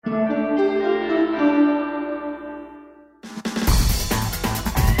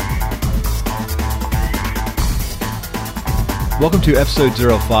Welcome to episode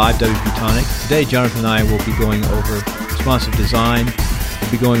 05, WP Tonic. Today, Jonathan and I will be going over responsive design.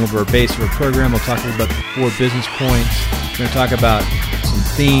 We'll be going over a base of our program. We'll talk a little about the 4 business points. We're going to talk about some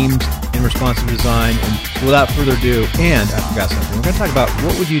themes in responsive design. And so without further ado, and I forgot something, we're going to talk about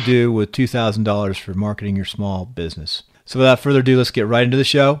what would you do with $2,000 for marketing your small business. So without further ado, let's get right into the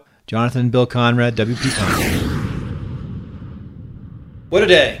show. Jonathan and Bill Conrad, WP Tonic. What a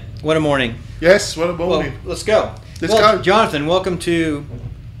day. What a morning. Yes, what a morning. Well, let's go. Let's go. Jonathan, welcome to,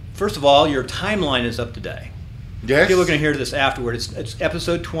 first of all, your timeline is up today. Yes. People are going to hear this afterward. It's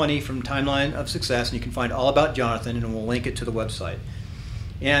episode 20 from Timeline of Success, and you can find all about Jonathan, and we'll link it to the website.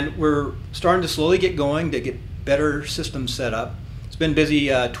 And we're starting to slowly get going to get better systems set up. It's been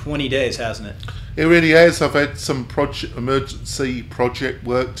busy 20 days, hasn't it? It really has. I've had some emergency project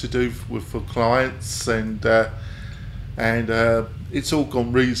work to do for clients, and it's all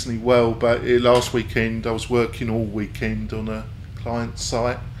gone reasonably well. But last weekend I was working all weekend on a client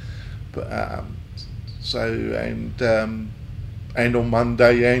site, but and on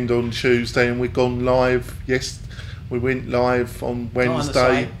Monday and on Tuesday, and we've gone live. Yes, we went live on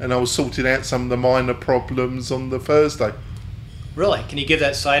Wednesday, and I was sorting out some of the minor problems on the Thursday. Really? Can you give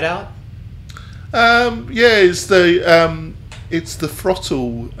that site out? Yeah, it's the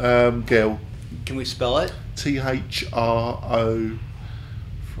Throttle Girl. Can we spell it? THRO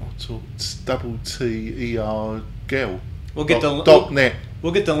Throttle TTER Girl. We'll get .net.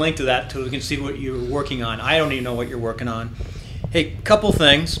 We'll get the link to that so we can see what you're working on. I don't even know what you're working on. Hey, couple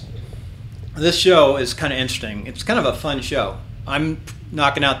things. This show is kind of interesting. It's kind of a fun show. I'm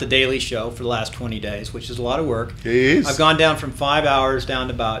knocking out the daily show for the last 20 days, which is a lot of work. It is. I've gone down from 5 hours down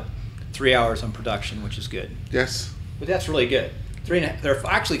to about 3 hours on production, which is good. Yes. But that's really good. They're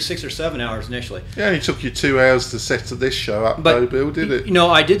actually 6 or 7 hours initially. It only took you 2 hours to set this show up, though, Bill, did it? You know,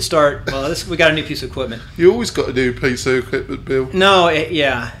 I did start. Well, we got a new piece of equipment. You always got a new piece of equipment, Bill. No,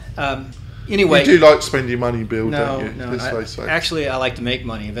 yeah. Anyway, you do like spending money, Bill, don't you? No. Actually, I like to make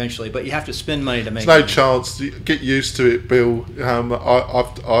money eventually, but you have to spend money to make. There's no money. chance. Get used to it, Bill.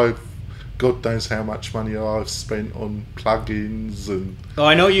 I've God knows how much money I've spent on plugins and. Oh,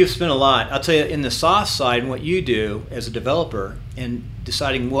 I know you've spent a lot. I'll tell you, in the soft side, what you do as a developer in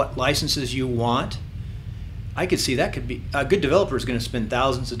deciding what licenses you want, I could see that could be a good developer is going to spend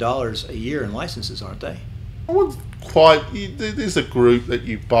thousands of dollars a year in licenses, aren't they? I wouldn't quite. There's a group that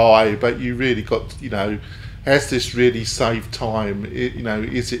you buy, but you really got, has this really saved time?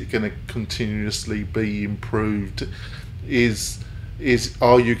 Is it going to continuously be improved?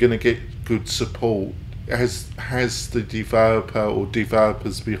 Are you going to get good support? Has the developer or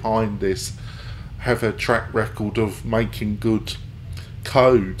developers behind this have a track record of making good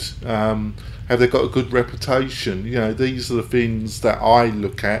code? Have they got a good reputation? These are the things that I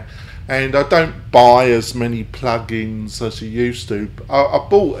look at. And I don't buy as many plugins as I used to. I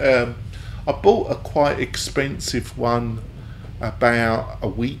bought a quite expensive one about a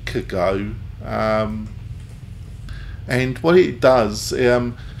week ago, and what it does,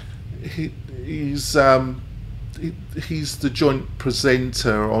 he's the joint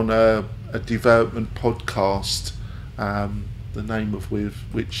presenter on a development podcast, the name of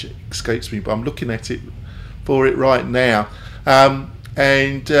which escapes me, but I'm looking at it for it right now. And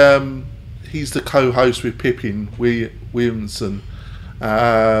he's the co-host with Pippin Williamson,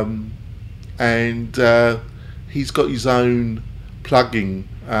 and he's got his own plugin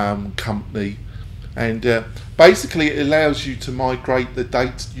company, and basically it allows you to migrate the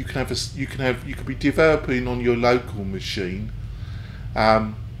data. You can be developing on your local machine.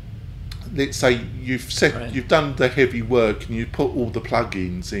 Let's say you've done the heavy work and you put all the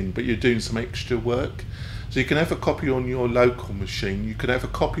plugins in, but you're doing some extra work. So you can have a copy on your local machine. You can have a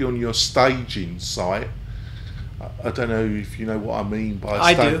copy on your staging site. I don't know if you know what I mean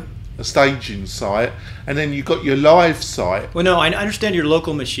by a staging site. And then you've got your live site. Well, no, I understand your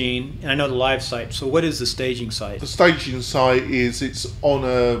local machine, and I know the live site. So what is the staging site? The staging site it's on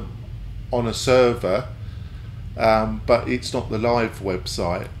a server, but it's not the live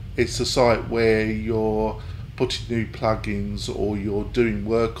website. It's a site where you're putting new plugins or you're doing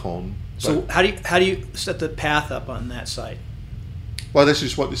work on. So how do you set the path up on that site? Well, this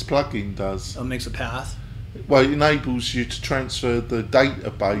is what this plugin does. Oh, it makes a path? Well, it enables you to transfer the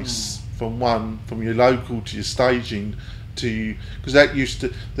database from your local to your staging to, because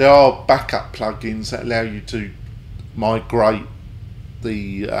there are backup plugins that allow you to migrate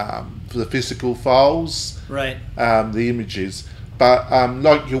the physical files, right? The images, but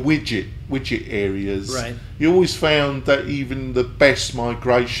like your widget areas, right? You always found that even the best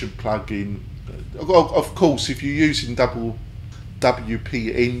migration plugin, of course, if you're using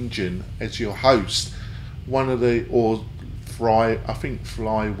WP Engine as your host, or I think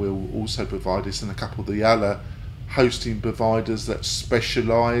Fly will also provide this, and a couple of the other hosting providers that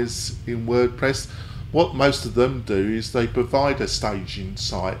specialise in WordPress. What most of them do is they provide a staging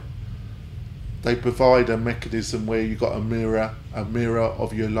site. They provide a mechanism where you've got a mirror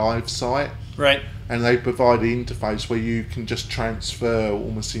of your live site. Right. And they provide an interface where you can just transfer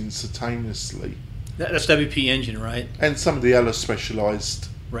almost instantaneously. That's WP Engine, right? And some of the other specialised.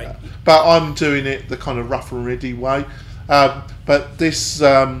 Right. But I'm doing it the kind of rough and ready way. But this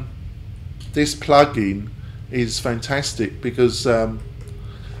plugin is fantastic because the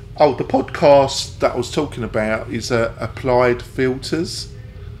podcast that I was talking about is Applied Filters,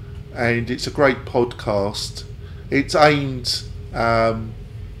 and it's a great podcast. It's aimed and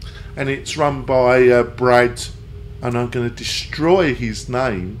it's run by Brad, and I'm going to destroy his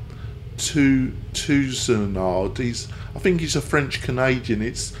name, Tousenard. I think he's a French Canadian.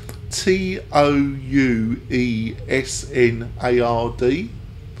 It's Touesnard.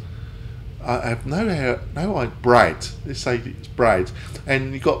 I have no idea. Brad. Let's say it's Brad.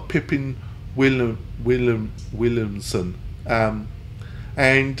 And you've got Pippin Williamson.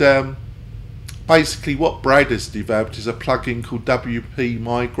 Basically what Brad has developed is a plugin called WP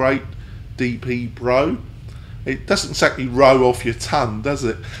Migrate DP Pro. It doesn't exactly roll off your tongue, does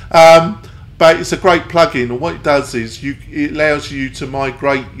it? But it's a great plugin, and what it does is it allows you to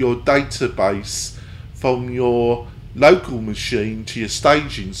migrate your database from your local machine to your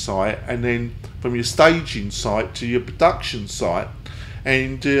staging site, and then from your staging site to your production site.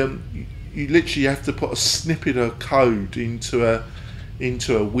 And you literally have to put a snippet of code into a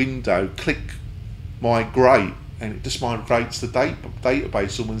window, click migrate, and it just migrates the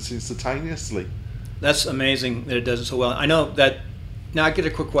database almost instantaneously. That's amazing that it does it so well. I know that. Now I get a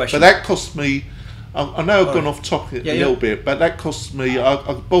quick question. But that cost me. I know I've gone off topic a little bit, but that cost me.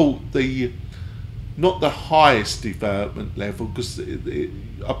 I bought not the highest development level, because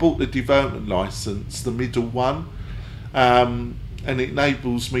I bought the development license, the middle one, and it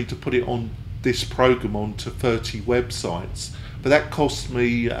enables me to put it on this program onto 30 websites. But that cost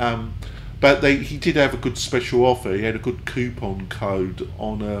me. But he did have a good special offer. He had a good coupon code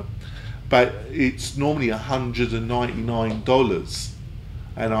on but it's normally $199,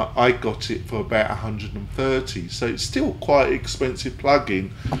 and I got it for about $130. So it's still quite an expensive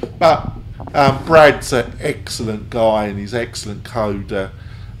plugin. But Brad's an excellent guy, and he's an excellent coder,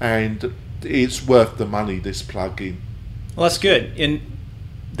 and it's worth the money, this plugin. Well, that's good. And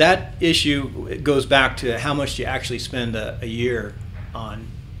that issue goes back to how much you actually spend a year on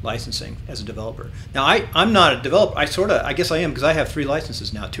licensing as a developer. Now, I'm not a developer. I guess I am, because I have 3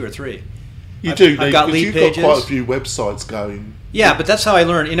 licenses now, 2 or 3. I've got lead you've pages. Got quite a few websites going. Yeah, but that's how I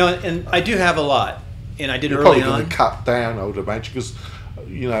learned. And I do have a lot, and I did You're early probably on. going to cut down, I would imagine, because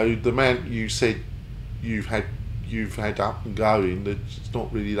the amount you said you've had up and going, it's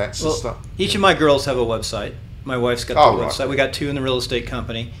not really that stuff. Each of my girls have a website. My wife's got the website. Right. We got 2 in the real estate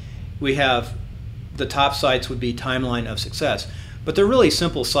company. We have the top sites would be Timeline of Success. But they're really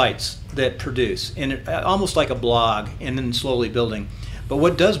simple sites that produce, and almost like a blog, and then slowly building. But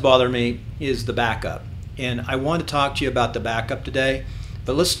what does bother me is the backup. And I want to talk to you about the backup today,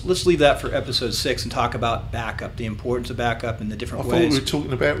 but let's leave that for episode 6 and talk about backup, the importance of backup and the different ways. I thought we were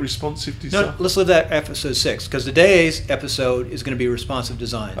talking about responsive design. No, let's leave that episode 6, because today's episode is going to be responsive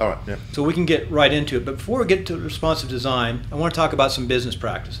design. All right, yeah. So we can get right into it. But before we get to responsive design, I want to talk about some business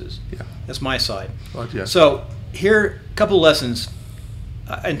practices. Yeah. That's my side. Right, yeah. So here, a couple of lessons.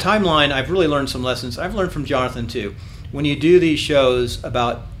 In Timeline, I've really learned some lessons. I've learned from Jonathan too. When you do these shows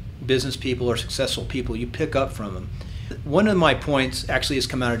about business people or successful people, you pick up from them. One of my points actually has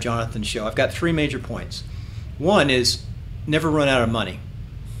come out of Jonathan's show. I've got 3 major points. One is never run out of money.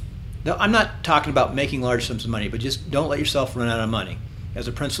 Now, I'm not talking about making large sums of money, but just don't let yourself run out of money as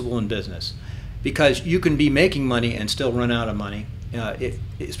a principle in business, because you can be making money and still run out of money.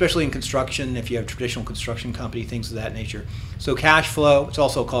 Especially in construction, if you have a traditional construction company, things of that nature. So cash flow, it's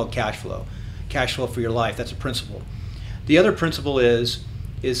also called cash flow for your life. That's a principle. The other principle is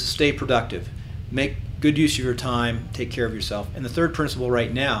stay productive. Make good use of your time, take care of yourself. And the third principle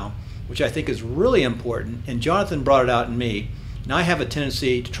right now, which I think is really important, and Jonathan brought it out in me, and I have a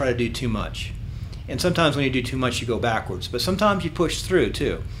tendency to try to do too much. And sometimes when you do too much, you go backwards. But sometimes you push through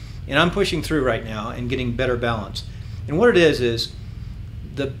too. And I'm pushing through right now and getting better balance. And what it is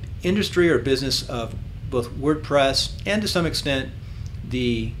the industry or business of both WordPress and to some extent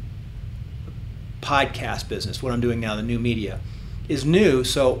the podcast business, what I'm doing now, the new media, is new.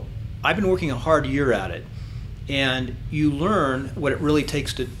 So I've been working a hard year at it. And you learn what it really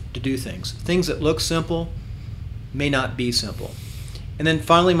takes to do things. Things that look simple may not be simple. And then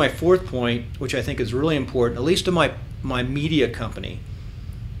finally, my 4th point, which I think is really important, at least to my my media company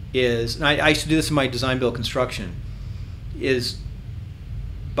is, and I used to do this in my design build construction, is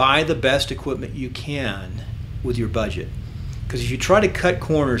buy the best equipment you can with your budget. Because if you try to cut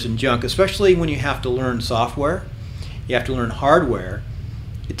corners and junk, especially when you have to learn software, you have to learn hardware,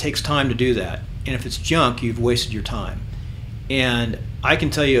 it takes time to do that. And if it's junk, you've wasted your time. And I can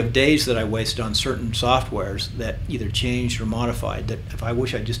tell you of days that I wasted on certain softwares that either changed or modified, that if I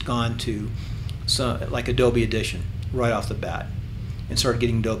wish I'd just gone to like Adobe Edition right off the bat and started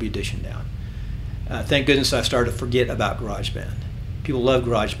getting Adobe Edition down. Thank goodness I started to forget about GarageBand. People love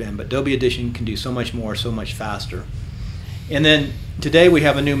GarageBand, but Adobe Edition can do so much more, so much faster. And then today we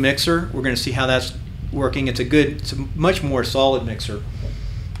have a new mixer. We're going to see how that's working. It's a much more solid mixer.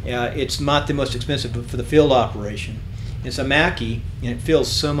 It's not the most expensive, but for the field operation. It's a Mackie, and it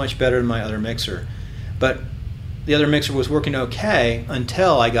feels so much better than my other mixer. But the other mixer was working okay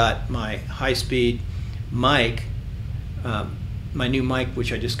until I got my high-speed mic, my new mic,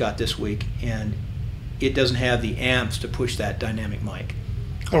 which I just got this week, and it doesn't have the amps to push that dynamic mic.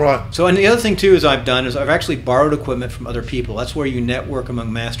 All right. So, and the other thing too is I've actually borrowed equipment from other people. That's where you network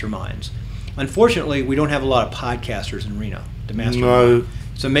among masterminds. Unfortunately, we don't have a lot of podcasters in Reno to mastermind. No.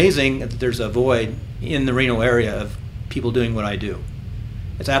 It's amazing that there's a void in the Reno area of people doing what I do.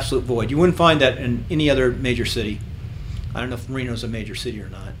 It's an absolute void. You wouldn't find that in any other major city. I don't know if Reno's a major city or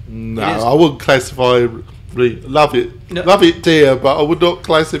not. No, I wouldn't classify. Love it, No. love it, dear, but I would not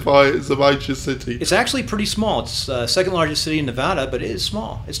classify it as a major city. It's actually pretty small. It's the second largest city in Nevada, but it is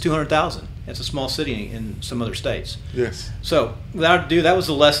small. It's 200,000. It's a small city in some other states. Yes. So, without ado, that was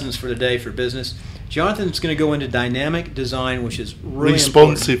the lessons for today for business. Jonathan's going to go into dynamic design, which is really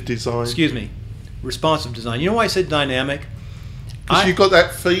Responsive important. design. Excuse me. Responsive design. You know why I said dynamic? Because you've got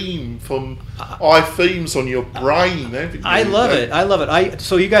that theme from iThemes on your brain, haven't you? I love it. I love it.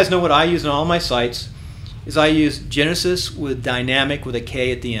 So you guys know what I use on all my sites is I use Genesis with dynamic with a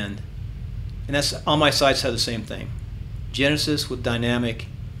K at the end. And that's all my sites have the same thing. Genesis with dynamic.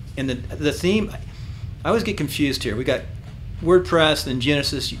 And the theme, I always get confused here. We got WordPress and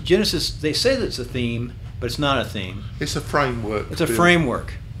Genesis. Genesis, they say that it's a theme, but it's not a theme. It's a framework. It's a Bill.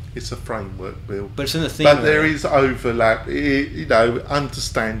 framework. It's a framework, Bill. But it's in the theme. But there area. is overlap.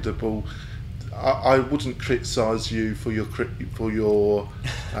 Understandable. I wouldn't criticise you for your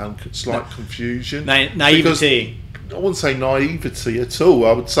slight confusion. Naivety. I wouldn't say naivety at all.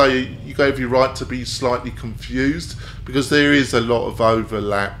 I would say you gave your right to be slightly confused because there is a lot of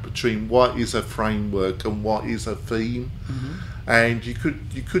overlap between what is a framework and what is a theme. Mm-hmm. And you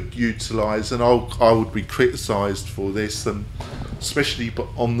could utilise, and I would be criticised for this, and especially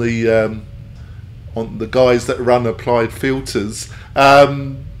on the guys that run applied filters.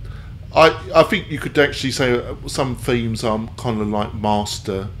 I think you could actually say some themes are kind of like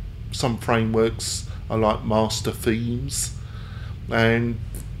master. Some frameworks are like master themes, and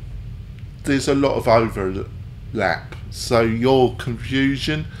there's a lot of overlap. So your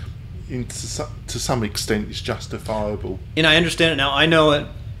confusion, to some extent, is justifiable. And I understand it now. I know it.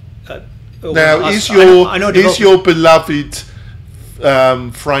 Now, is your beloved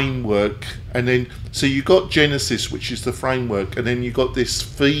framework, and then so you got Genesis, which is the framework, and then you got this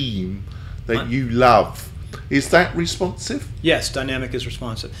theme that you love. Is that responsive? Yes, dynamic is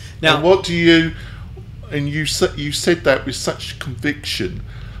responsive. Now, and what do you? And you said that with such conviction,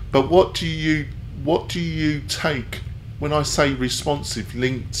 but what do you take when I say responsive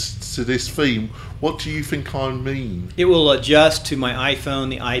linked to this theme? What do you think I mean? It will adjust to my iPhone,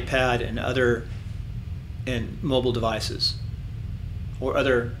 the iPad, and mobile devices, or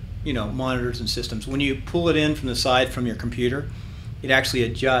other monitors and systems. When you pull it in from the side from your computer, it actually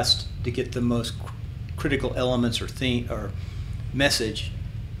adjusts to get the most critical elements or theme or message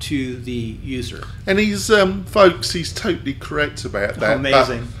to the user. And he's totally correct about that.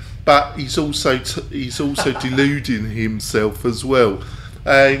 Amazing. But he's also deluding himself as well,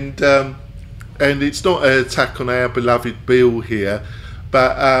 and it's not an attack on our beloved Bill here,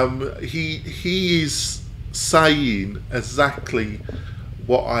 but he is saying exactly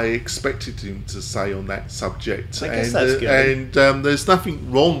what I expected him to say on that subject. I guess that's good. And there's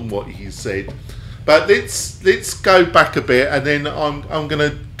nothing wrong what he said. But let's go back a bit, and then I'm going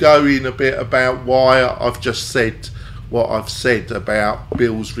to go in a bit about why I've just said what I've said about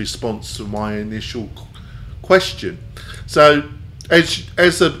Bill's response to my initial question. So,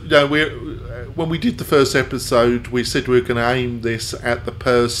 when we did the first episode, we said we were going to aim this at the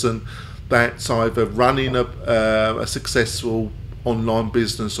person that's either running a successful online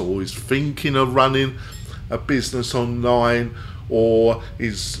business, or is thinking of running a business online, or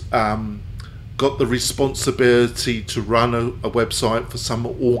is got the responsibility to run a website for some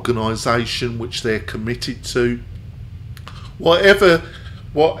organisation which they're committed to. whatever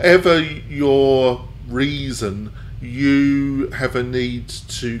your reason, you have a need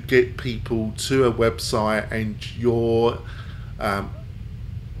to get people to a website, and you're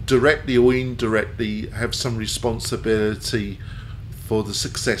directly or indirectly have some responsibility for the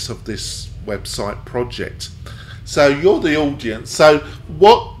success of this website project. So you're the audience. So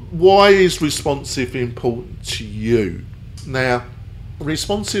why is responsive important to you? Now,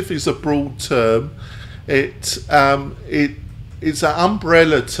 responsive is a broad term. It's an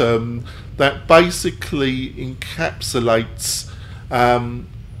umbrella term that basically encapsulates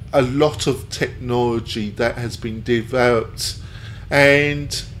a lot of technology that has been developed,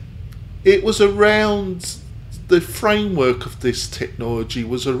 and it was around, the framework of this technology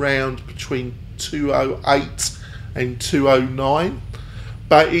was around between 2008 and 2009,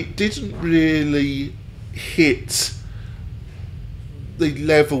 but it didn't really hit the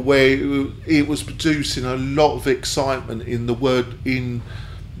level where it was producing a lot of excitement in the website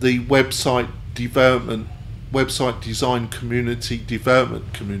design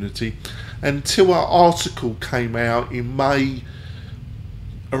development community, until our article came out in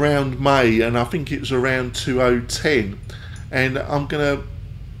around May, and I think it was around 2010, and I'm going to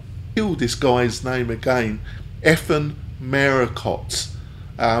kill this guy's name again, Ethan Marcotte.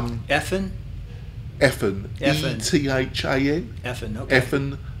 Ethan, Ethan, E-T-H-A-N. Ethan, okay.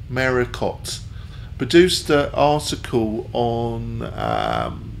 Ethan Marcotte produced an article on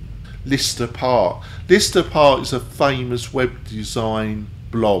Listerpart. Listerpart is a famous web design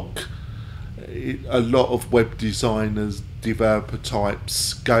blog. A lot of web designers, developer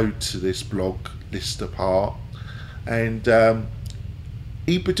types go to this blog, Listerpart, and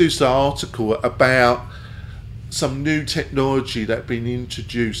he produced an article about some new technology that had been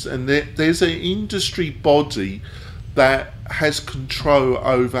introduced, and there's an industry body that has control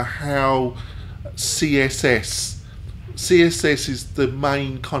over how CSS is the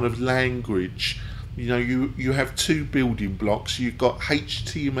main kind of language. You know, you have two building blocks. You've got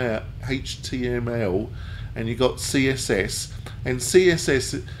HTML and you've got CSS, and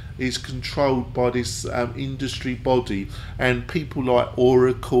CSS is controlled by this industry body, and people like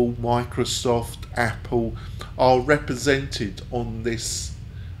Oracle, Microsoft, Apple are represented on this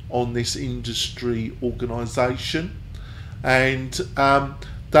industry organisation, and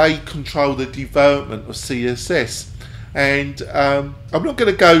they control the development of CSS. And I'm not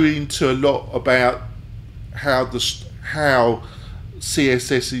going to go into a lot about how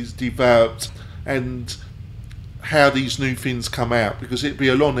CSS is developed and how these new things come out, because it'd be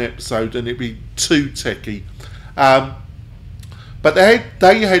a long episode and it'd be too techy. But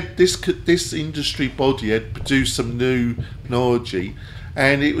they had this industry body had produced some new technology,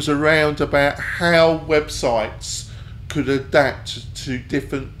 and it was around about how websites could adapt to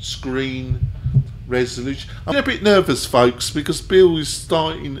different screen resolution. I'm a bit nervous, folks, because Bill is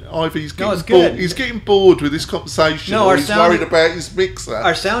starting. He's getting bored with this conversation. No, he's worried about his mixer.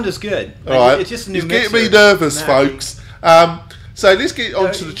 Our sound is good. All right. It's just a new He's mixer. getting me nervous, folks. So let's get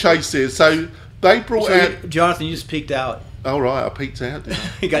on to the chase here. So they brought out. Jonathan, you just peeked out. All right, I peeked out.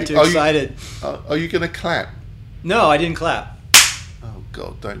 You got too excited. Are you going to clap? No, I didn't clap. Oh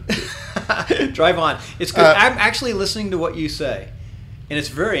God, don't do it. Drive on. It's good. I'm actually listening to what you say, and it's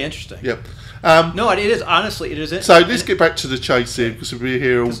very interesting. Yep. No, it is. Honestly, it is. So let's get back to the chase here, because we'll be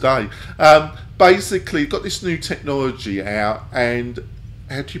here all day. Basically, got this new technology out, and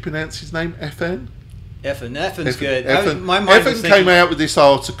how do you pronounce his name? Ethan's good. Ethan came out with this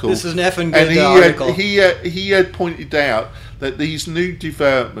article. This is an Ethan good article. He had pointed out that these new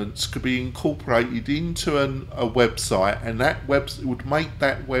developments could be incorporated into a website, and that website would make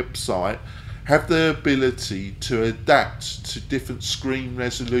that website have the ability to adapt to different screen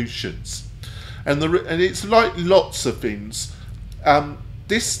resolutions, and it's like lots of things. The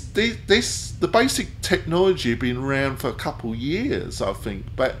basic technology had been around for a couple of years, I think,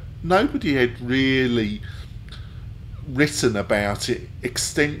 but nobody had really written about it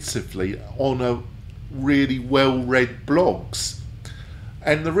extensively on a really well-read blogs.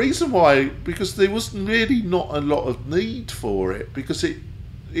 And the reason why, because there was really not a lot of need for it, because it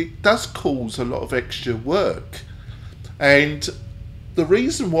does cause a lot of extra work. And the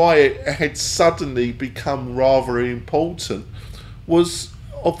reason why it had suddenly become rather important was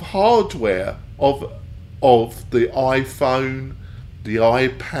of hardware, of the iPhone, the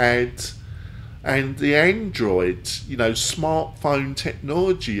iPad, and the Android. You know, smartphone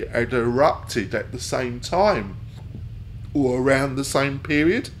technology had erupted at the same time, or around the same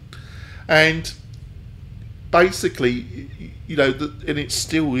period. And basically, you know, and it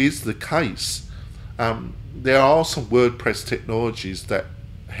still is the case, there are some WordPress technologies that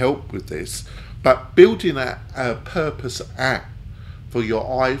help with this, But building a purpose app for your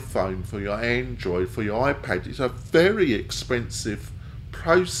iPhone, for your Android, for your iPad is a very expensive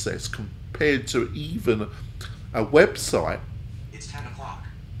process compared to even a website. It's 10 o'clock.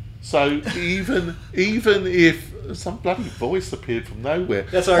 So even if some bloody voice appeared from nowhere.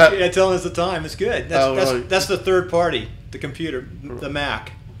 That's our telling us the time. It's good. That's the third party, the computer, the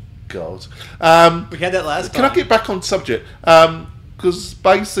Mac. God. We had that last time. Can I get back on subject? Because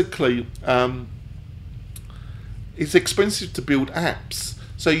basically, it's expensive to build apps.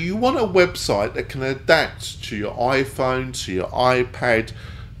 So you want a website that can adapt to your iPhone, to your iPad,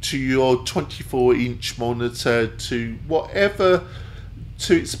 to your 24-inch monitor, to whatever,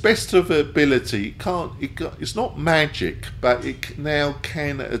 to its best of ability. It's not magic, but it now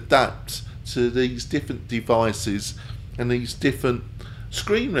can adapt to these different devices and these different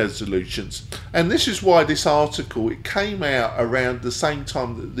screen resolutions. And this is why this article, it came out around the same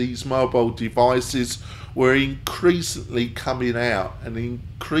time that these mobile devices were increasingly coming out and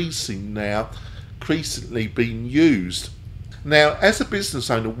increasingly being used. Now, as a business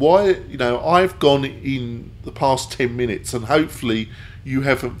owner, I've gone in the past 10 minutes and hopefully you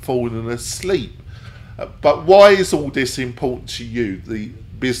haven't fallen asleep. But why is all this important to you, the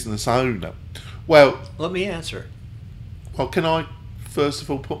business owner? Well, let me answer. Well, can I first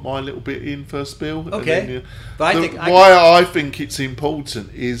of all put my little bit in first, Bill? Okay. I think it's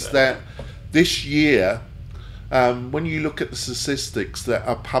important is that this year, when you look at the statistics that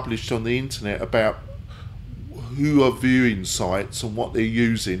are published on the internet about who are viewing sites and what they're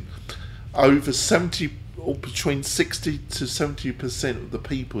using, over 70 or between 60 to 70% of the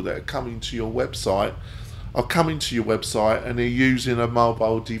people that are coming to your website and they're using a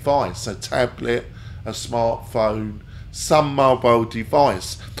mobile device, a tablet, a smartphone, some mobile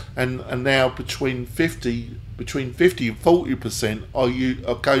device, and now between 50 and 40%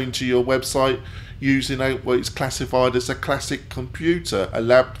 are going to your website using what is classified as a classic computer, a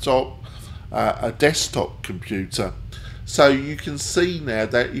laptop, a desktop computer. So you can see now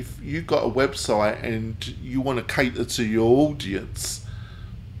that if you've got a website and you want to cater to your audience,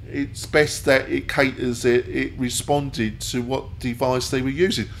 it's best that it responded to what device they were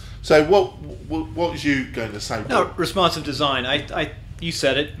using. So what was you going to say? No, responsive design. You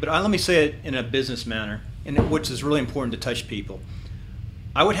said it, but let me say it in a business manner, which is really important to touch people.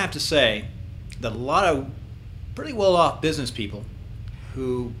 I would have to say that a lot of pretty well-off business people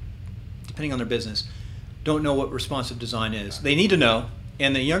who, depending on their business, don't know what responsive design is. They need to know,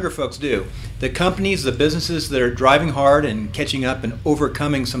 and the younger folks do. The companies, the businesses that are driving hard and catching up and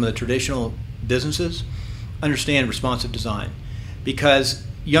overcoming some of the traditional businesses understand responsive design, because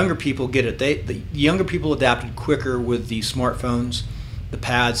younger people get it. The younger people adapted quicker with the smartphones, the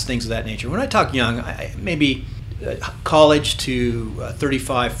pads, things of that nature. When I talk young, maybe college to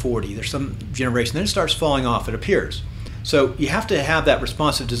 35, 40. There's some generation. Then it starts falling off, it appears. So you have to have that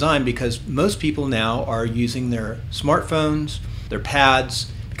responsive design because most people now are using their smartphones, their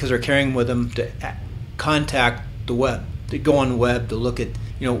pads, because they're carrying with them to contact the web, to go on the web, to look at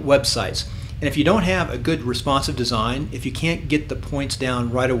websites. And if you don't have a good responsive design, if you can't get the points down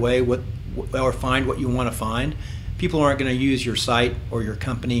right away or find what you want to find, people aren't going to use your site or your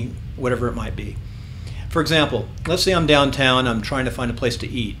company, whatever it might be. For example, let's say I'm downtown, I'm trying to find a place to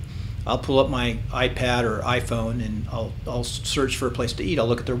eat. I'll pull up my iPad or iPhone and I'll search for a place to eat. I'll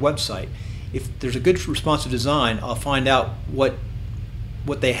look at their website. If there's a good responsive design, I'll find out what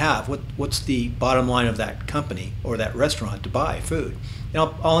they have, what's the bottom line of that company or that restaurant to buy food.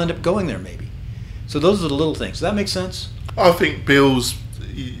 And I'll end up going there maybe. So those are the little things. Does that make sense? I think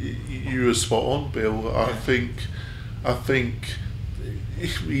you were spot on, Bill. Yeah. I think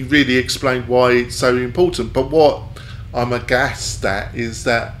he really explained why it's so important. But what I'm aghast at is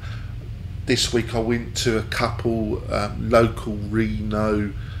that this week I went to a couple local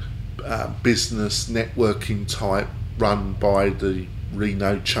Reno business networking type run by the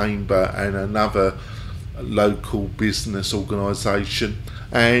Reno Chamber and another local business organisation,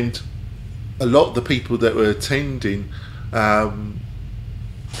 and a lot of the people that were attending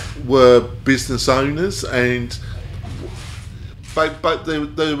were business owners, and but they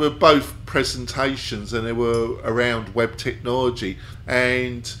were both presentations and they were around web technology,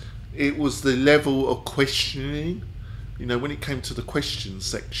 and it was the level of questioning. When it came to the question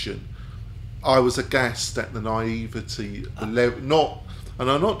section, I was aghast at the naivety, the level. And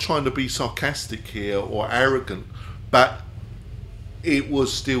I'm not trying to be sarcastic here or arrogant, but it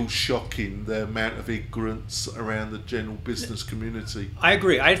was still shocking, the amount of ignorance around the general business community. I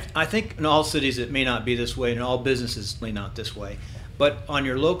agree. I think in all cities it may not be this way, and all businesses may not this way. But on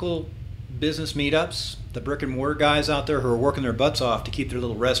your local business meetups, the brick and mortar guys out there who are working their butts off to keep their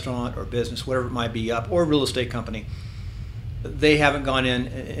little restaurant or business, whatever it might be, up, or real estate company, they haven't gone in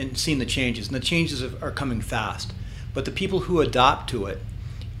and seen the changes. And the changes are coming fast. But the people who adopt to it,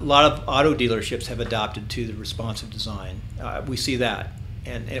 a lot of auto dealerships have adopted to the responsive design. We see that,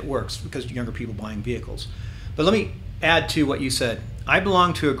 and it works because younger people buying vehicles. But let me add to what you said. I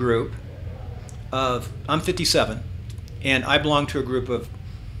belong to a group I'm 57, and I belong to a group of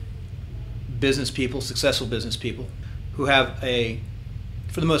business people, successful business people, who have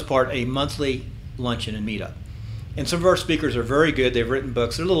for the most part, a monthly luncheon and meetup. And some of our speakers are very good. They've written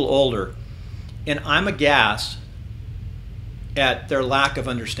books. They're a little older. And I'm aghast at their lack of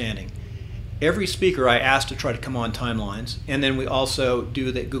understanding. Every speaker I ask to try to come on Timelines, and then we also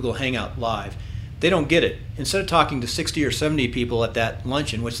do the Google Hangout Live. They don't get it. Instead of talking to 60 or 70 people at that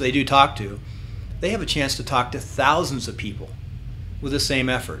luncheon, which they do talk to, they have a chance to talk to thousands of people with the same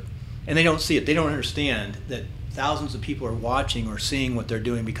effort. And they don't see it. They don't understand that thousands of people are watching or seeing what they're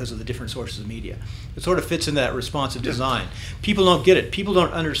doing because of the different sources of media. It sort of fits into that responsive design. People don't get it. People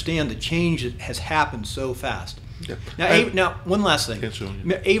don't understand the change that has happened so fast. Yeah. Now, one last thing.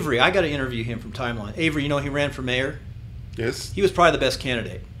 Avery, I got to interview him from Timeline. Avery, he ran for mayor? Yes. He was probably the best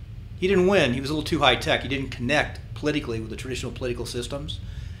candidate. He didn't win. He was a little too high tech. He didn't connect politically with the traditional political systems.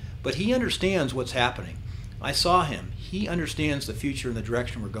 But he understands what's happening. I saw him. He understands the future and the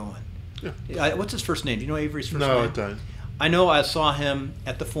direction we're going. Yeah. What's his first name? Do you know Avery's first name? No, I don't. I know I saw him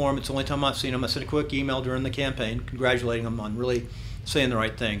at the forum. It's the only time I've seen him. I sent a quick email during the campaign congratulating him on really saying the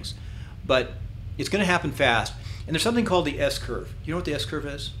right things. But it's going to happen fast. And there's something called the S-curve. You know what the S-curve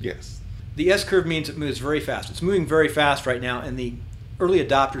is? Yes. The S-curve means it moves very fast. It's moving very fast right now, and the early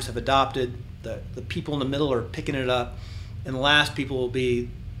adopters have adopted. The people in the middle are picking it up, and the last people will be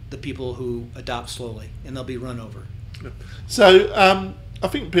the people who adopt slowly, and they'll be run over. So I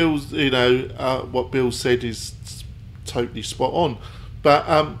think Bill's, what Bill said is totally spot on. But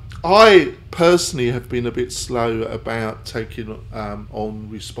I personally have been a bit slow about taking on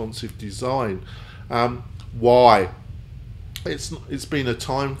responsive design. Why? It's been a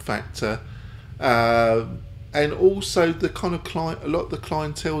time factor, and also the kind of a lot of the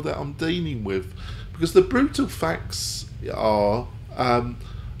clientele that I'm dealing with, because the brutal facts are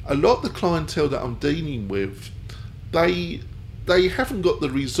a lot of the clientele that I'm dealing with, they haven't got the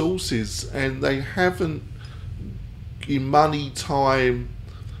resources and they haven't in money, time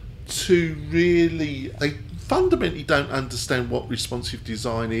to really. They fundamentally don't understand what responsive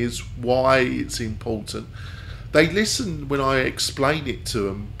design is, why it's important. They listen when I explain it to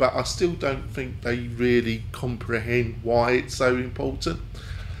them, but I still don't think they really comprehend why it's so important.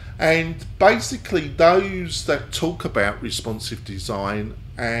 And basically those that talk about responsive design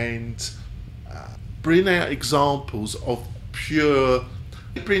and bring out examples of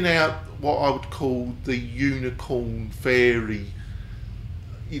bring out what I would call the unicorn fairy,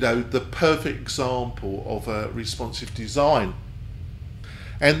 the perfect example of a responsive design.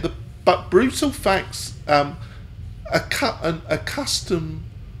 But brutal facts, a custom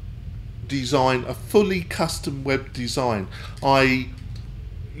design, a fully custom web design,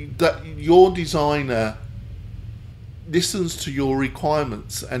 that your designer listens to your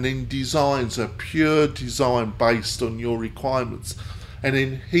requirements and then designs a pure design based on your requirements, and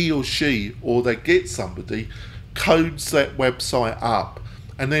then he or she, or they get somebody, codes that website up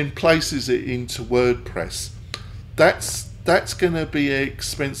and then places it into WordPress. That's going to be an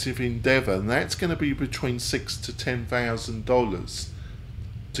expensive endeavour, and that's going to be between $6,000 to $10,000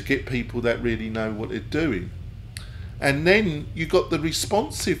 to get people that really know what they're doing. And then you got the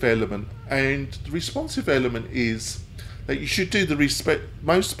responsive element, and the responsive element is that you should do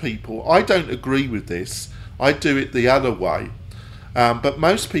most people, I don't agree with this, I do it the other way, but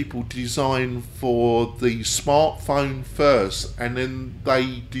most people design for the smartphone first, and then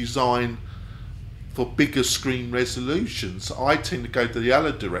they design for bigger screen resolutions. I tend to go to the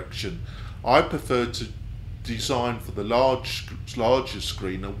other direction. I prefer to design for the larger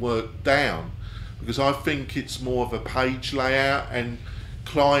screen and work down, because I think it's more of a page layout and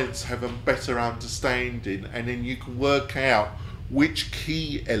clients have a better understanding, and then you can work out which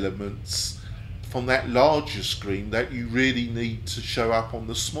key elements from that larger screen that you really need to show up on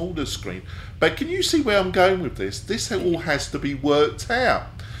the smaller screen. But can you see where I'm going with this? This all has to be worked out.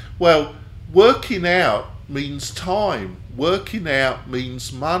 Well, working out means time, working out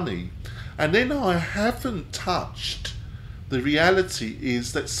means money, and then I haven't touched the reality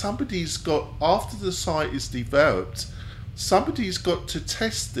is that somebody's got, after the site is developed, somebody's got to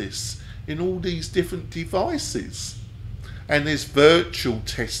test this in all these different devices, and there's virtual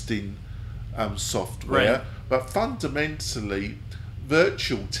testing software, but fundamentally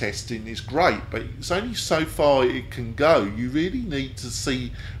virtual testing is great, but it's only so far it can go. You really need to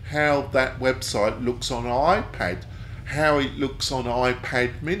see how that website looks on an iPad, how it looks on an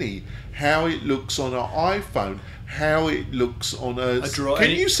iPad mini, how it looks on an iPhone, how it looks on a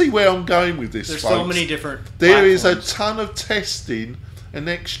can you see where I'm going with this, There's folks? so many different There is a platforms. ton of testing and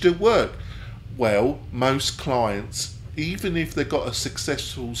extra work. Well, most clients, even if they've got a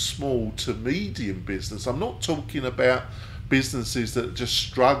successful small to medium business, I'm not talking about businesses that are just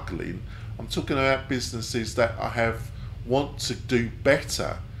struggling. I'm talking about businesses that want to do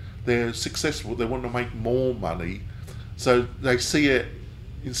better. They're successful. They want to make more money, so they see it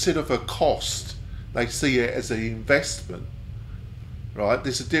instead of a cost. They see it as an investment. Right?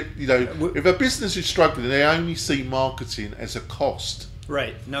 There's if a business is struggling, they only see marketing as a cost.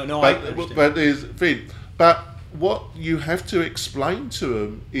 Right. No, But, I understand. but there's but what you have to explain to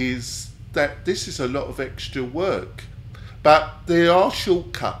them is that this is a lot of extra work. But there are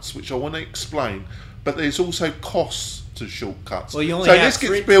shortcuts which I want to explain. But there's also costs to shortcuts. Well, you only so have this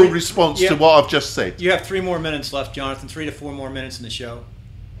gets three- Bill's three- response yeah. to what I've just said. You have 3 more minutes left, Jonathan. 3 to 4 more minutes in the show.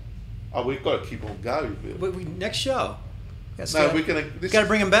 Oh, we've got to keep on going, Bill. Next show. No, we're going to. Got to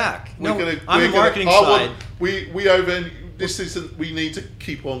bring him back. No, We're on the marketing I side, want, we over. This isn't. We need to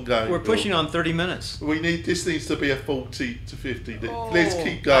keep on going. we're Bill. pushing on 30 minutes. This needs to be a 40 to 50. Let's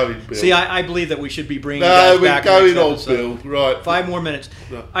keep going, Bill. See, I believe that we should be bringing no, you guys we're back. going on, next Bill. episode. Right. 5 more minutes.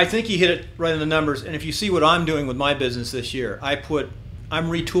 No. I think you hit it right in the numbers. And if you see what I'm doing with my business this year, I'm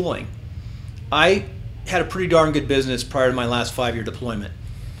retooling. I had a pretty darn good business prior to my last 5-year deployment.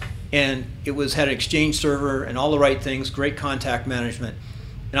 And it had an exchange server and all the right things, great contact management.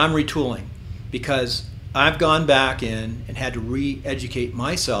 And I'm retooling because I've gone back in and had to re-educate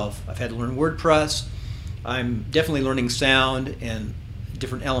myself. I've had to learn WordPress. I'm definitely learning sound and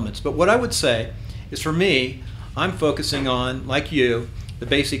different elements. But what I would say is, for me, I'm focusing on, like you, the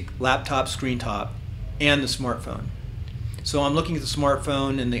basic laptop, screen top, and the smartphone. So I'm looking at the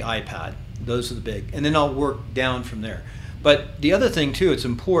smartphone and the iPad. Those are the big. And then I'll work down from there. But the other thing, too, it's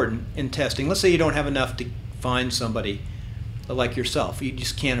important in testing. Let's say you don't have enough to find somebody like yourself. You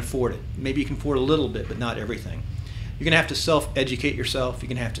just can't afford it. Maybe you can afford a little bit, but not everything. You're going to have to self-educate yourself. You're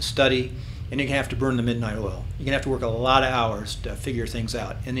going to have to study, and you're going to have to burn the midnight oil. You're going to have to work a lot of hours to figure things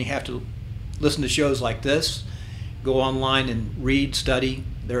out. And you have to listen to shows like this, go online and read, study.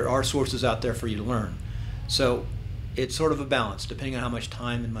 There are sources out there for you to learn. So it's sort of a balance, depending on how much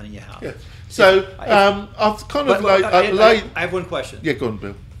time and money you have. Yeah. So I've kind of I have one question. Yeah, go on,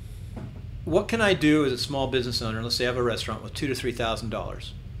 Bill. What can I do as a small business owner? Let's say I have a restaurant with $2,000 to $3,000.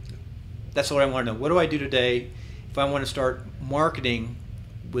 That's what I want to know. What do I do today if I want to start marketing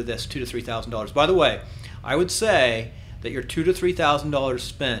with this $2,000 to $3,000? By the way, I would say that your $2,000 to $3,000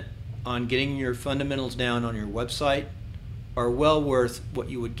 spent on getting your fundamentals down on your website are well worth what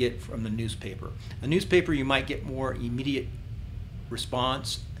you would get from the newspaper. A newspaper, you might get more immediate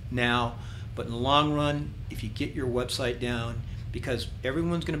response now, but in the long run, if you get your website down, because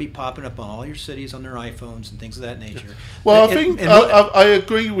everyone's going to be popping up on all your cities on their iPhones and things of that nature. Well, I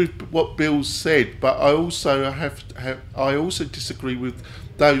agree with what Bill said, but I also I also disagree with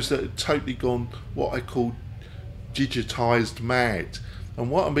those that have totally gone what I call digitized mad. And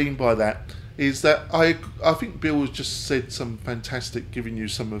what I mean by that is that I think Bill has just said giving you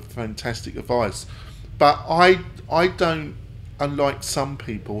some fantastic advice, but I don't. Unlike some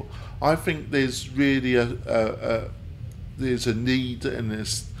people, I think there's really there's a need and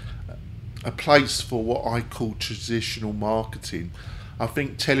there's a place for what I call traditional marketing. I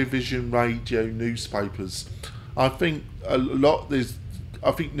think television, radio, newspapers. I think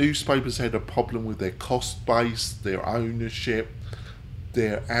I think newspapers had a problem with their cost base, their ownership,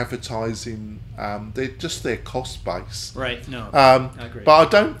 their advertising, their cost base. Right. No. I agree. But I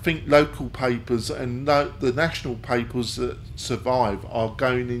don't think local papers and the national papers that survive are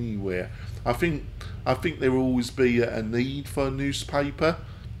going anywhere. I think there will always be a need for a newspaper.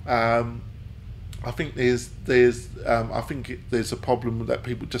 I think there's a problem that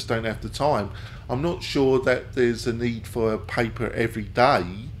people just don't have the time. I'm not sure that there's a need for a paper every day,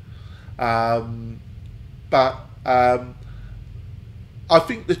 but I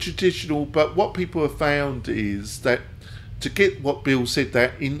think the traditional. But what people have found is that to get what Bill said,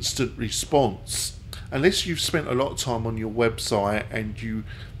 that instant response, unless you've spent a lot of time on your website and you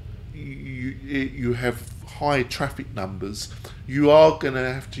have high traffic numbers, you are going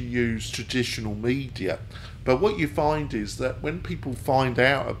to have to use traditional media. But what you find is that when people find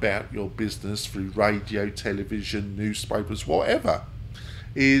out about your business through radio, television, newspapers, whatever,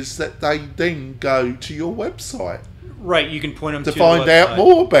 is that they then go to your website. Right, you can point them to to find the out website.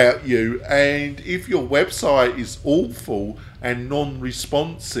 more about you. And if your website is awful and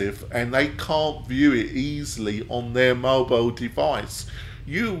non-responsive and they can't view it easily on their mobile device,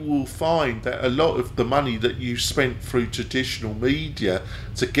 you will find that a lot of the money that you spent through traditional media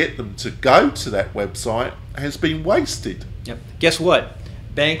to get them to go to that website has been wasted. Yep. Guess what?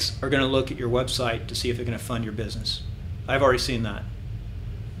 Banks are going to look at your website to see if they're going to fund your business. I've already seen that.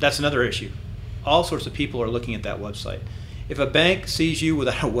 That's another issue. All sorts of people are looking at that website. If a bank sees you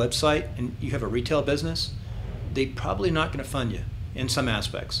without a website and you have a retail business, they're probably not going to fund you in some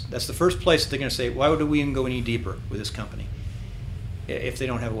aspects. That's the first place that they're going to say, why would we even go any deeper with this company if they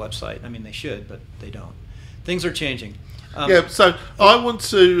don't have a website? I mean, they should, but they don't. Things are changing. So I want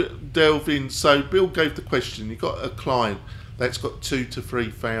to delve in. So Bill gave the question, you've got a client that's got $2,000 to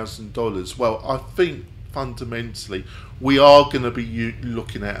 $3,000. Well, I think fundamentally we are going to be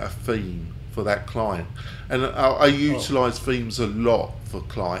looking at a theme for that client. And I utilise themes a lot for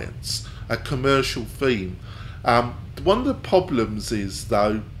clients, a commercial theme. One of the problems is,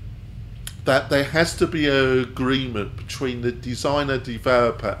 though, that there has to be an agreement between the designer,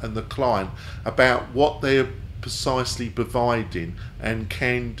 developer and the client about what they're precisely providing and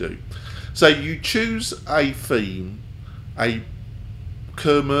can do. So you choose a theme, a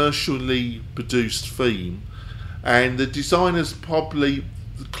commercially produced theme, and the designers probably,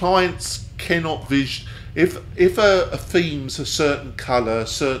 the clients cannot if a theme's a certain colour, a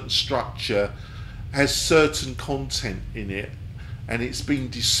certain structure, has certain content in it, and it's been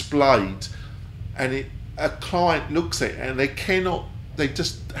displayed, and a client looks at it and they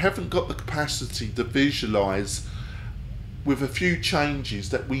just haven't got the capacity to visualise with a few changes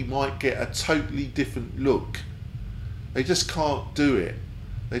that we might get a totally different look. They just can't do it.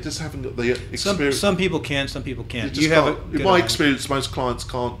 They just haven't got the experience. Some people can, some people can't. In my experience, most clients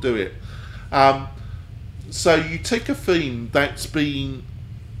can't do it. So you take a theme that's been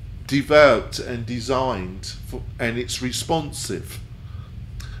developed and designed and it's responsive.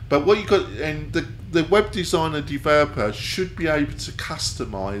 But what you got, and the web designer developer should be able to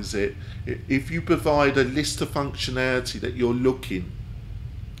customize it if you provide a list of functionality that you're looking.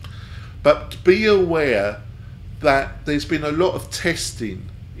 But be aware that there's been a lot of testing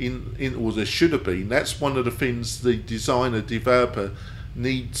or there should have been. That's one of the things the designer developer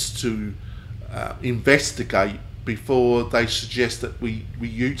needs to investigate before they suggest that we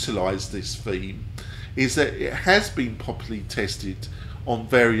utilize this theme, is that it has been properly tested on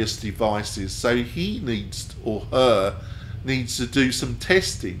various devices, so he needs, or her needs, to do some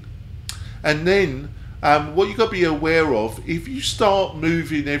testing. And then what you've got to be aware of, if you start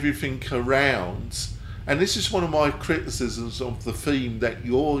moving everything around, and this is one of my criticisms of the theme that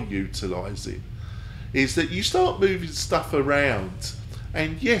you're utilising, is that you start moving stuff around,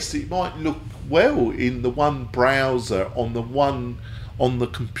 and yes, it might look well in the one browser on the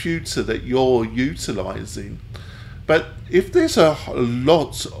computer that you're utilising, but if there's a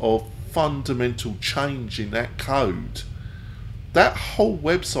lot of fundamental change in that code, that whole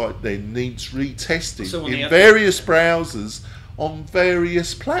website then needs retesting in various browsers on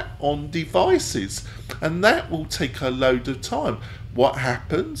various on devices, and that will take a load of time. What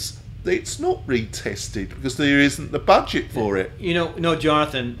happens? It's not retested because there isn't the budget for it. No,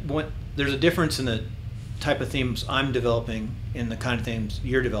 Jonathan, there's a difference in the type of themes I'm developing and the kind of themes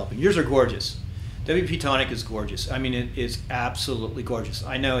you're developing. Yours are gorgeous. WP Tonic is gorgeous. I mean, it is absolutely gorgeous.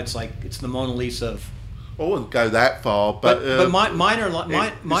 I know it's the Mona Lisa of. I wouldn't go that far, but mine are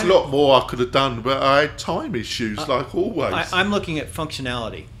there's a lot more I could have done, but I had time issues like always. I'm looking at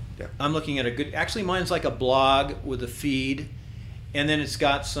functionality. Yeah. I'm looking at actually mine's like a blog with a feed, and then it's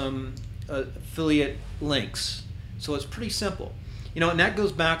got some affiliate links. So it's pretty simple. And that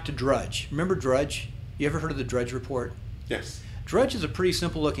goes back to Drudge. Remember Drudge? You ever heard of the Drudge Report? Yes. Drudge is a pretty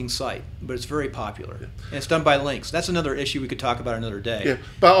simple looking site, but it's very popular. Yeah. And it's done by links. That's another issue we could talk about another day. Yeah,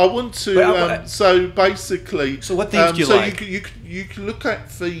 but I want to. So basically, so what themes do you like? So you can look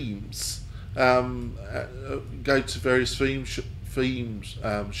at themes. Go to various themes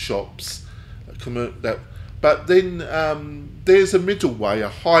shops. But then there's a middle way, a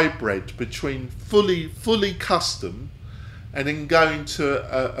hybrid between fully custom, and then going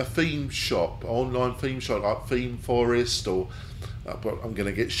to a theme shop, online theme shop like ThemeForest, or I'm going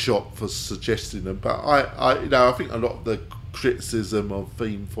to get shot for suggesting them. But I think a lot of the criticism of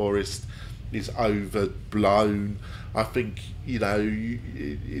ThemeForest is overblown. I think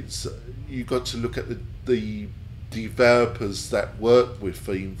it's you got to look at the developers that work with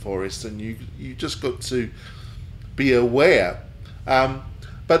ThemeForest, and you just got to be aware.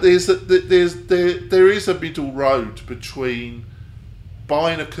 But there is a middle road between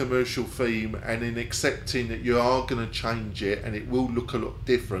buying a commercial theme and then accepting that you are going to change it and it will look a lot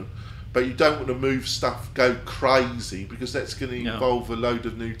different, but you don't want to move stuff, go crazy, because that's going to involve a load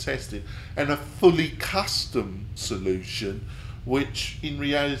of new testing. And a fully custom solution, which in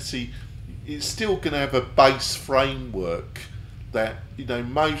reality is still going to have a base framework that, you know,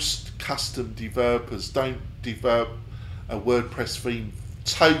 most custom developers don't develop a WordPress theme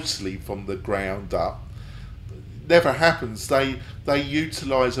totally from the ground up. Never happens. They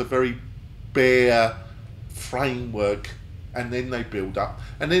utilize a very bare framework and then they build up.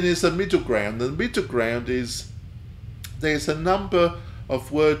 And then there's a middle ground. The middle ground is there's a number of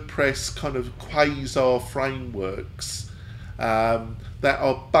WordPress kind of quasi frameworks that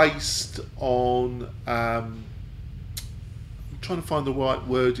are based on I'm trying to find the right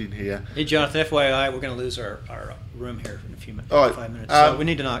word in here. Hey Jonathan, FYI, we're going to lose our room here in a few minutes, right, 5 minutes. So we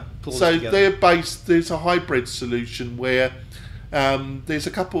need to not pull this together. They're based, there's a hybrid solution where there's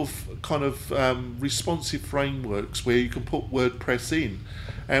a couple of kind of responsive frameworks where you can put WordPress in.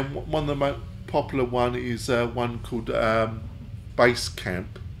 And one of the most popular one is one called Basecamp.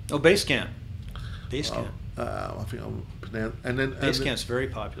 Oh, Basecamp. Basecamp. I think I'll pronounce. And then Basecamp's very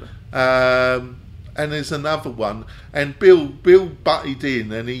popular. And there's another one, and Bill butted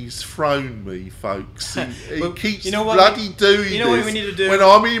in, and he's thrown me, folks. He keeps bloody doing this. You know what we need to do? When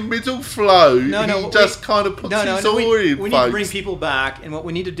I'm in middle flow, he just kind of puts his oar in, we need to bring people back, and what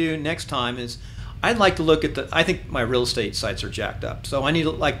we need to do next time is, I'd like to look at I think my real estate sites are jacked up, so I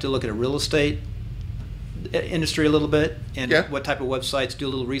like to look at a real estate industry a little bit, and what type of websites, do a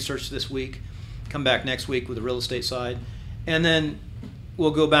little research this week, come back next week with the real estate side, and then we'll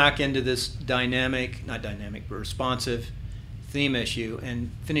go back into this not dynamic, but responsive theme issue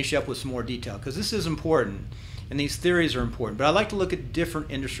and finish up with some more detail, because this is important and these theories are important. But I like to look at different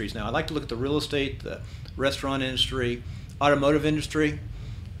industries now. I like to look at the real estate, the restaurant industry, automotive industry,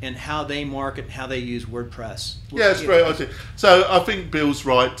 and how they market, how they use WordPress. Yeah, that's great idea. So I think Bill's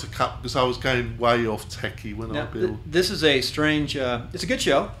right to cut, because I was going way off techie when I build. This is a strange, it's a good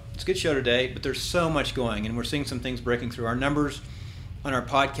show. It's a good show today, but there's so much going, and we're seeing some things breaking through. Our numbers on our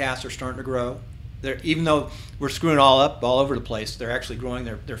podcasts are starting to grow. Even though we're screwing all up all over the place, they're actually growing.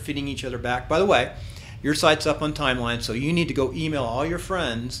 They're feeding each other back. By the way, your site's up on Timeline, so you need to go email all your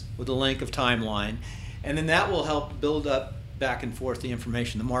friends with a link of Timeline, and then that will help build up back and forth the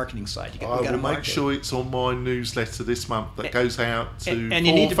information, the marketing side. I will make sure it's on my newsletter this month that goes out to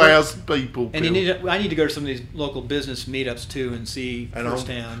 4,000 people. And I need to go to some of these local business meetups too and see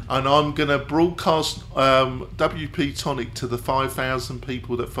firsthand. And I'm going to broadcast WP Tonic to the 5,000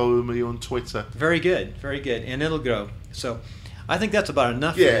 people that follow me on Twitter. Very good, and it'll grow. So I think that's about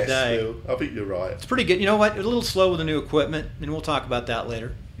enough for today. Phil, I think you're right. It's pretty good. You know what? It's a little slow with the new equipment, and we'll talk about that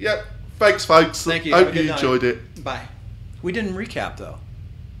later. Yep. Thanks, folks. Thank you. Hope you enjoyed it. Bye. We didn't recap though.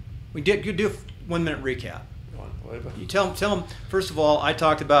 We did. You do a 1 minute recap. Whatever. You tell them. First of all, I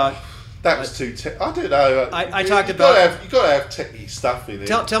talked about. That was too. I don't know. I talked about. You got to have techie stuff in it.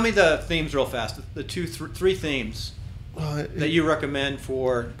 Tell me the themes real fast. The three themes that you recommend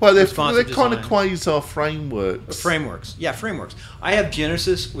for. Well, they're responsive kind design. of quasi frameworks. Frameworks. Yeah, frameworks. I have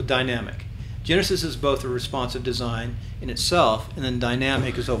Genesis with Dynamic. Genesis is both a responsive design in itself, and then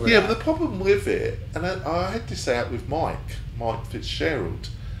Dynamic is over. Yeah, but the problem with it, and I had this out with Mike Fitzgerald,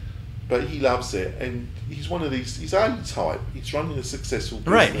 but he loves it, and he's one of these. He's A-type. He's running a successful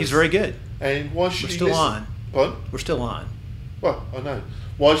business. Right, he's very good. And why should We're he still listen? on. Pardon? We're still on. Well, I know.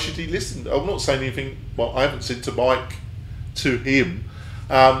 Why should he listen? I'm not saying anything. Well, I haven't said to Mike, to him.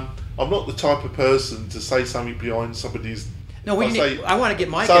 I'm not the type of person to say something behind somebody's. No, I want to get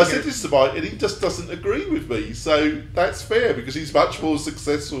Mike. So in I said here. this to Mike, and he just doesn't agree with me. So that's fair, because he's much more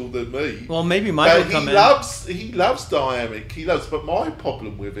successful than me. Well, maybe Mike will come in. He loves Dynamic. But my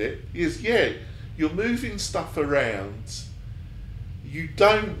problem with it is, you're moving stuff around. You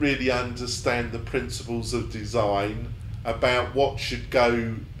don't really understand the principles of design about what should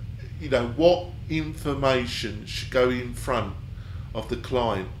go. What information should go in front of the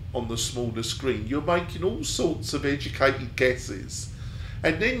client on the smaller screen. You're making all sorts of educated guesses,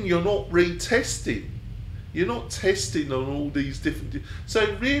 and then you're not retesting. You're not testing on all these different.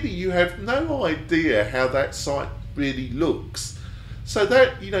 So really, you have no idea how that site really looks. So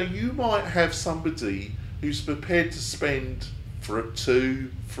that you might have somebody who's prepared to spend for $2,000,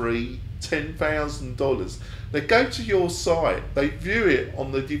 $3,000, $10,000. They go to your site, they view it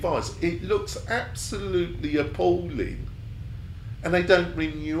on the device. It looks absolutely appalling. And they don't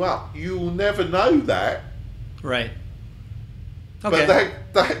ring you up. You will never know that. Right. Okay.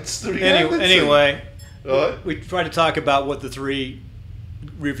 But that's the reality. Anyway, right? we try to talk about what the three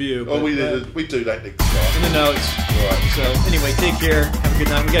review. Oh, we do that next time. In the notes. Right. So anyway, take care. Have a good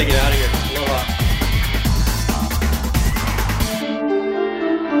night. We got to get out of here. Aloha.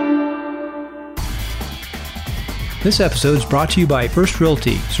 This episode is brought to you by First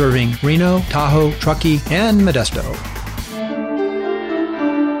Realty, serving Reno, Tahoe, Truckee, and Modesto.